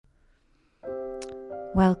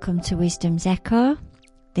Welcome to Wisdom's Echo.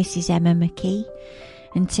 This is Emma Mckie,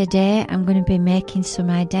 and today I'm going to be making some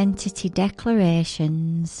identity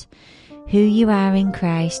declarations. Who you are in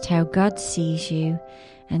Christ, how God sees you,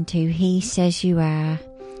 and who He says you are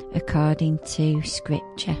according to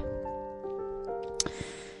Scripture.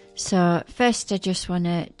 So first I just want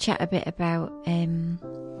to chat a bit about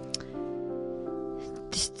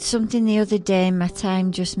something the other day in my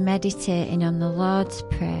time just meditating on the Lord's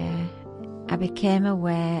Prayer. I became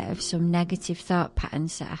aware of some negative thought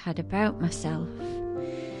patterns that I had about myself.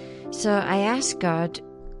 So I asked God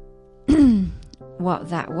what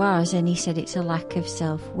that was, and He said it's a lack of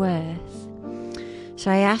self-worth.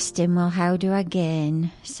 So I asked Him, well, how do I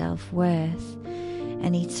gain self-worth?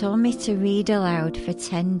 And He told me to read aloud for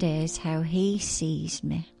 10 days how He sees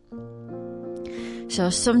me. So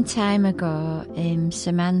some time ago,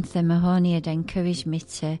 Samantha Mahoney had encouraged me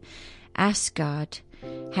to ask God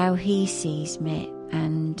how He sees me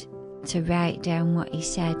and to write down what He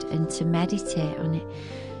said and to meditate on it.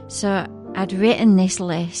 So I'd written this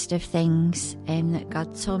list of things that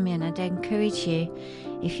God told me, and I'd encourage you,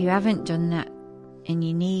 if you haven't done that and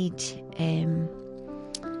you need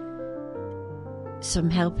some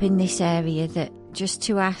help in this area, that just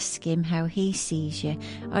to ask Him how He sees you.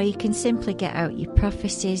 Or you can simply get out your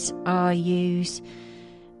prophecies or use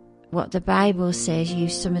what the Bible says,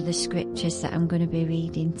 use some of the scriptures that I'm going to be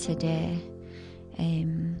reading today.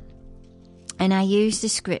 And I use the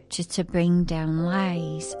scripture to bring down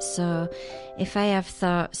lies. So if I have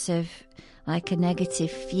thoughts of like a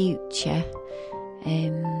negative future,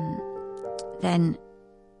 then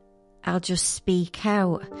I'll just speak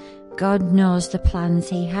out. God knows the plans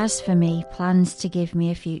He has for me, plans to give me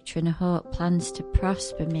a future and a hope, plans to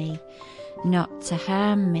prosper me, not to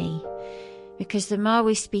harm me. Because the more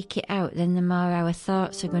we speak it out, then the more our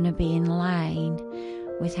thoughts are going to be in line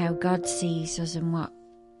with how God sees us and what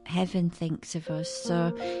heaven thinks of us.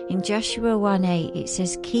 So in Joshua 1:8 it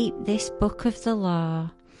says, keep this book of the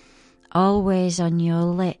law always on your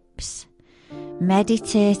lips.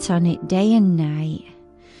 Meditate on it day and night,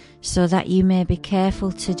 so that you may be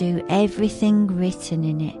careful to do everything written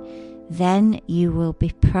in it. Then you will be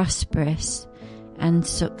prosperous and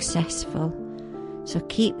successful. So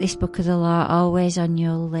keep this book of the law always on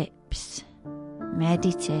your lips.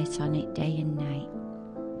 Meditate on it day and night.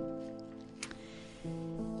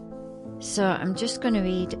 So I'm just going to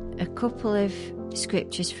read a couple of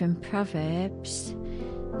scriptures from Proverbs.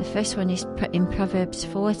 The first one is in Proverbs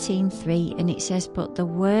 14:3, and it says, but the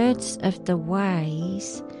words of the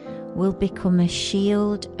wise will become a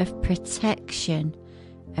shield of protection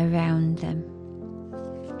around them.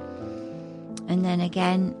 And then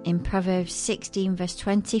again in Proverbs 16 verse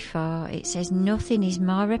 24 it says, nothing is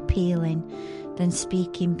more appealing than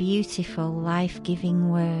speaking beautiful, life-giving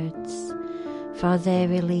words, for they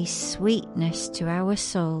release sweetness to our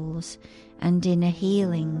souls and inner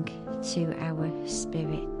healing to our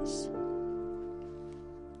spirits.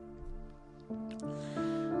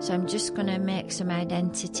 So I'm just going to make some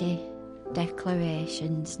identity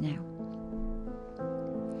declarations now.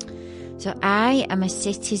 So I am a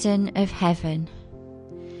citizen of heaven.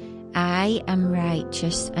 I am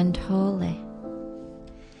righteous and holy.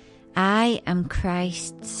 I am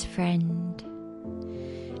Christ's friend.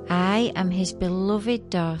 I am His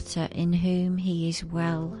beloved daughter in whom He is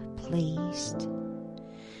well pleased.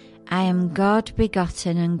 I am God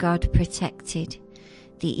begotten and God protected.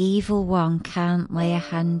 The evil one can't lay a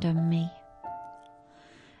hand on me.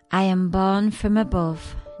 I am born from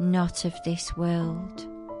above, not of this world.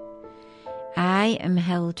 I am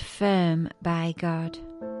held firm by God.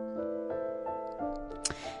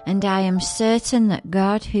 And I am certain that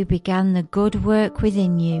God, who began the good work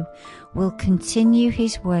within you, will continue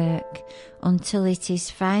His work until it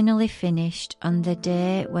is finally finished on the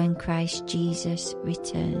day when Christ Jesus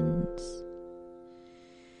returns.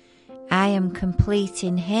 I am complete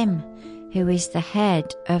in Him who is the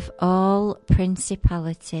head of all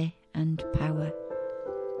principality and power.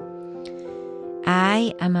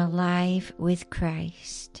 I am alive with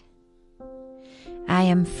Christ. I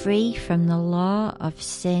am free from the law of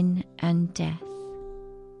sin and death.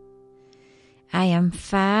 I am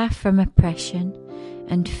far from oppression,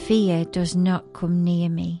 and fear does not come near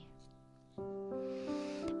me.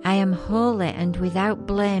 I am holy and without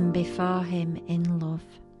blame before Him in love.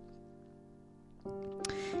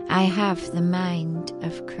 I have the mind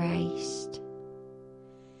of Christ.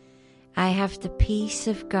 I have the peace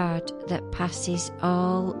of God that passes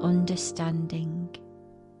all understanding.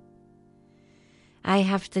 I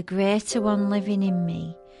have the greater one living in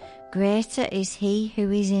me. Greater is He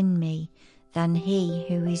who is in me than he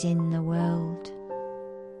who is in the world.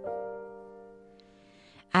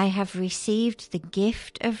 I have received the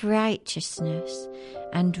gift of righteousness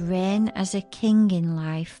and reign as a king in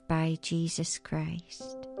life by Jesus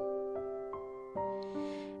Christ.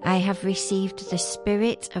 I have received the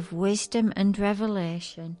spirit of wisdom and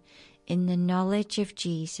revelation in the knowledge of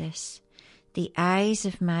Jesus, the eyes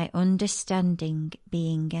of my understanding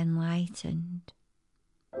being enlightened.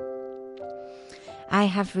 I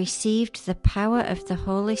have received the power of the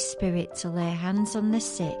Holy Spirit to lay hands on the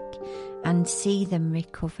sick and see them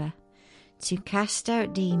recover, to cast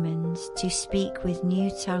out demons, to speak with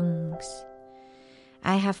new tongues.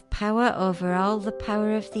 I have power over all the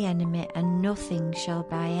power of the enemy, and nothing shall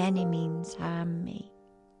by any means harm me.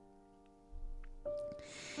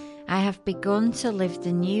 I have begun to live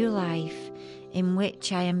the new life in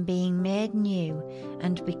which I am being made new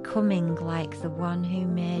and becoming like the one who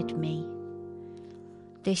made me.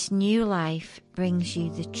 This new life brings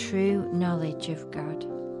you the true knowledge of God.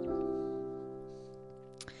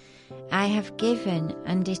 I have given,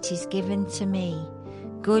 and it is given to me,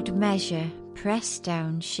 good measure, pressed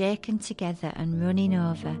down, shaken together, and running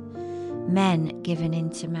over, men given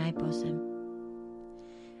into my bosom.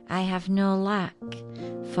 I have no lack,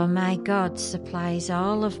 for my God supplies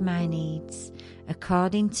all of my needs,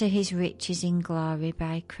 according to his riches in glory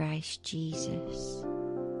by Christ Jesus.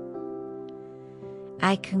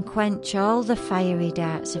 I can quench all the fiery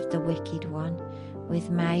darts of the wicked one with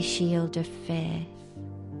my shield of faith.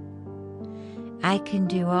 I can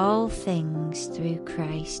do all things through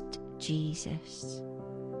Christ Jesus.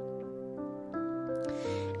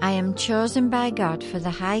 I am chosen by God for the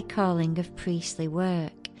high calling of priestly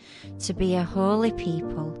work, to be a holy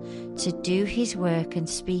people, to do his work and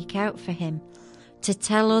speak out for him, to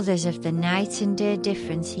tell others of the night and day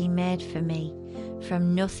difference he made for me,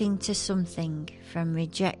 from nothing to something, from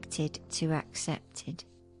rejected to accepted.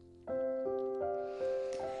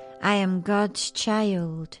 I am God's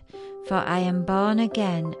child, for I am born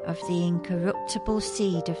again of the incorruptible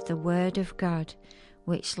seed of the Word of God,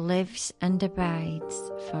 which lives and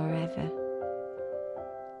abides forever.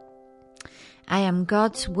 I am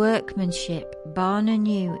God's workmanship, born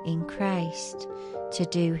anew in Christ, to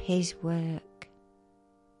do his work.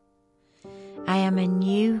 I am a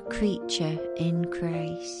new creature in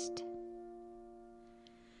Christ.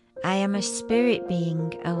 I am a spirit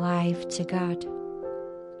being alive to God.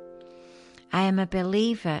 I am a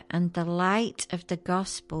believer, and the light of the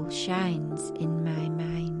gospel shines in my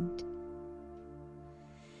mind.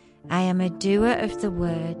 I am a doer of the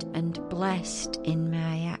word and blessed in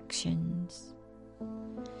my actions.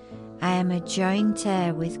 I am a joint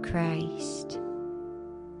heir with Christ.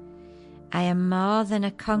 I am more than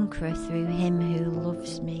a conqueror through him who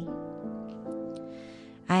loves me.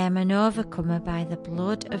 I am an overcomer by the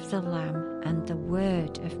blood of the Lamb and the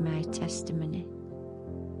word of my testimony.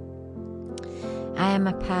 I am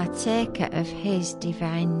a partaker of his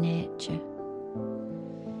divine nature.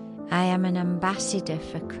 I am an ambassador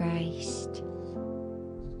for Christ.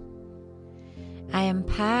 I am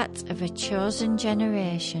part of a chosen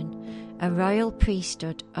generation, a royal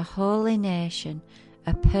priesthood, a holy nation,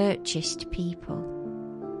 a purchased people.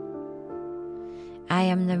 I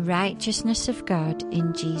am the righteousness of God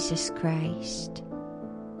in Jesus Christ.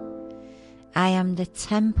 I am the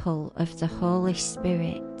temple of the Holy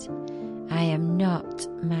Spirit. I am not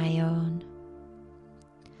my own.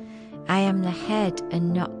 I am the head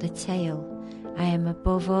and not the tail. I am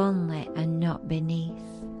above only and not beneath.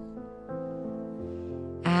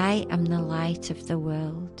 I am the light of the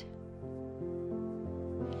world.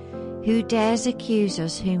 Who dares accuse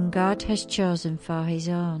us whom God has chosen for his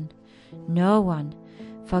own? No one,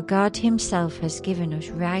 for God himself has given us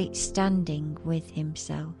right standing with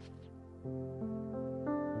himself.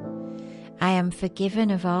 I am forgiven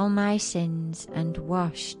of all my sins and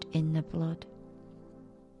washed in the blood.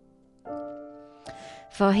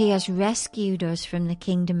 For he has rescued us from the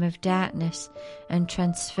kingdom of darkness and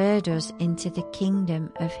transferred us into the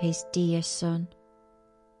kingdom of his dear Son.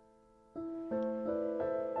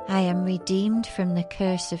 I am redeemed from the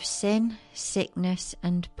curse of sin, sickness,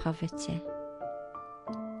 and poverty.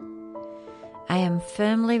 I am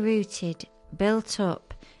firmly rooted, built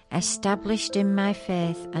up, established in my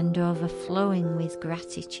faith, and overflowing with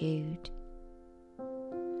gratitude.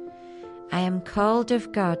 I am called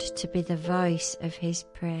of God to be the voice of his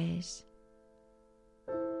praise.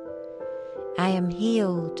 I am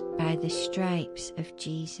healed by the stripes of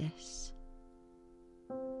Jesus.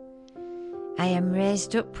 I am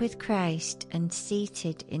raised up with Christ and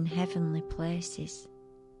seated in heavenly places.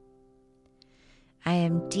 I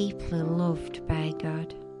am deeply loved by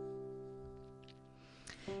God.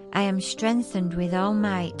 I am strengthened with all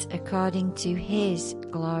might according to his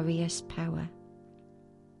glorious power.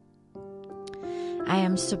 I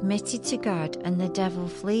am submitted to God, and the devil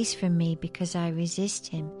flees from me because I resist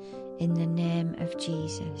him in the name of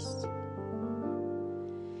Jesus.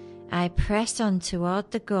 I press on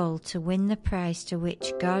toward the goal to win the prize to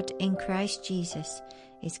which God in Christ Jesus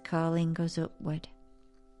is calling us upward.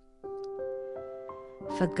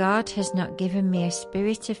 For God has not given me a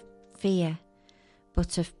spirit of fear,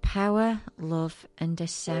 but of power, love, and a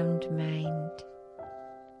sound mind.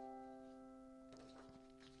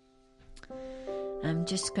 I'm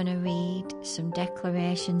just going to read some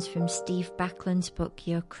declarations from Steve Backlund's book,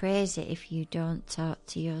 You're Crazy If You Don't Talk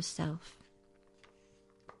to Yourself.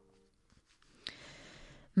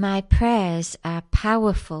 My prayers are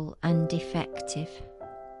powerful and effective.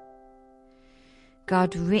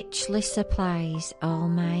 God richly supplies all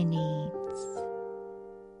my needs.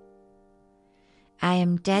 I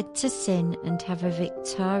am dead to sin and have a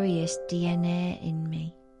victorious DNA in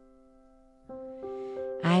me.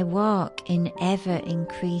 I walk in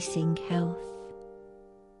ever-increasing health.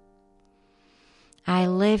 I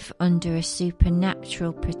live under a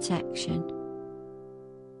supernatural protection.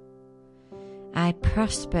 I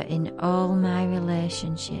prosper in all my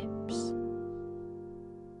relationships.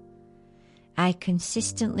 I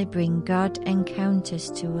consistently bring God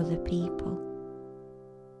encounters to other people.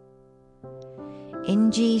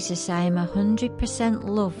 In Jesus, I am 100%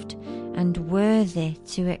 loved and worthy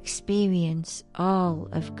to experience all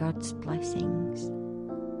of God's blessings.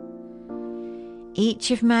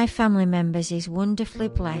 Each of my family members is wonderfully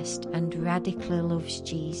blessed and radically loves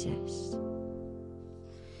Jesus.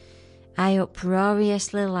 I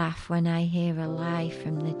uproariously laugh when I hear a lie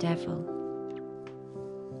from the devil.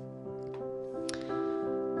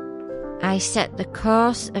 I set the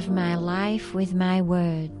course of my life with my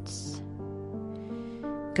words.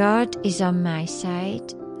 God is on my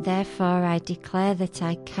side, therefore I declare that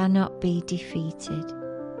I cannot be defeated.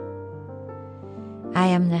 I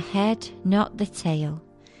am the head, not the tail.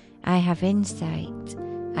 I have insight,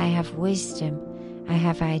 I have wisdom, I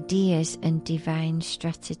have ideas and divine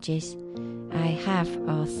strategies. I have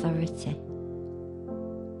authority.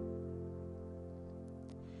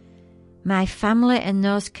 My family and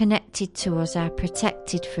those connected to us are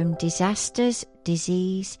protected from disasters,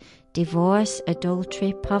 disease, divorce,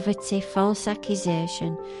 adultery, poverty, false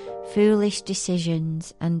accusation, foolish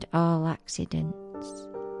decisions, and all accidents.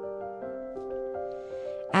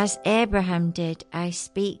 As Abraham did, I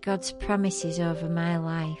speak God's promises over my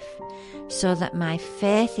life, so that my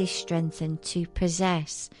faith is strengthened to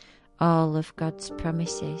possess all of God's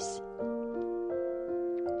promises.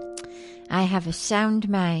 I have a sound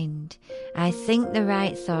mind. I think the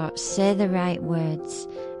right thoughts, say the right words,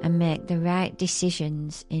 and make the right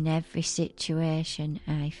decisions in every situation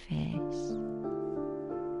I face.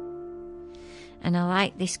 And I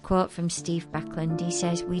like this quote from Steve Backlund. He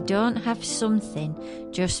says, we don't have something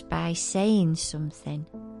just by saying something,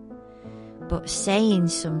 but saying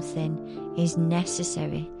something is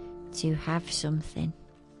necessary to have something.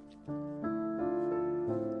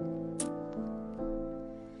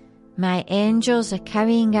 My angels are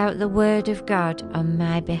carrying out the word of God on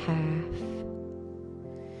my behalf.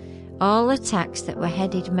 All attacks that were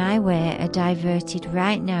headed my way are diverted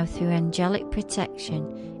right now through angelic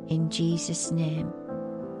protection in Jesus' name.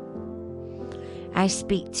 I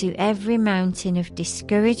speak to every mountain of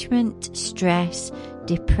discouragement, stress,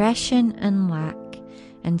 depression and lack,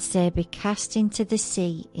 and say be cast into the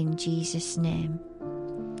sea in Jesus' name.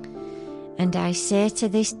 And I say to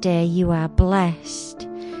this day, you are blessed.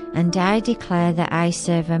 And I declare that I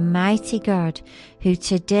serve a mighty God who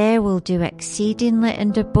today will do exceedingly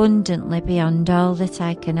and abundantly beyond all that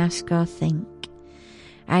I can ask or think.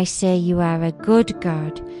 I say you are a good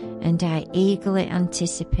God, and I eagerly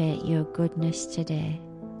anticipate your goodness today.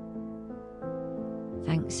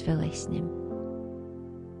 Thanks for listening.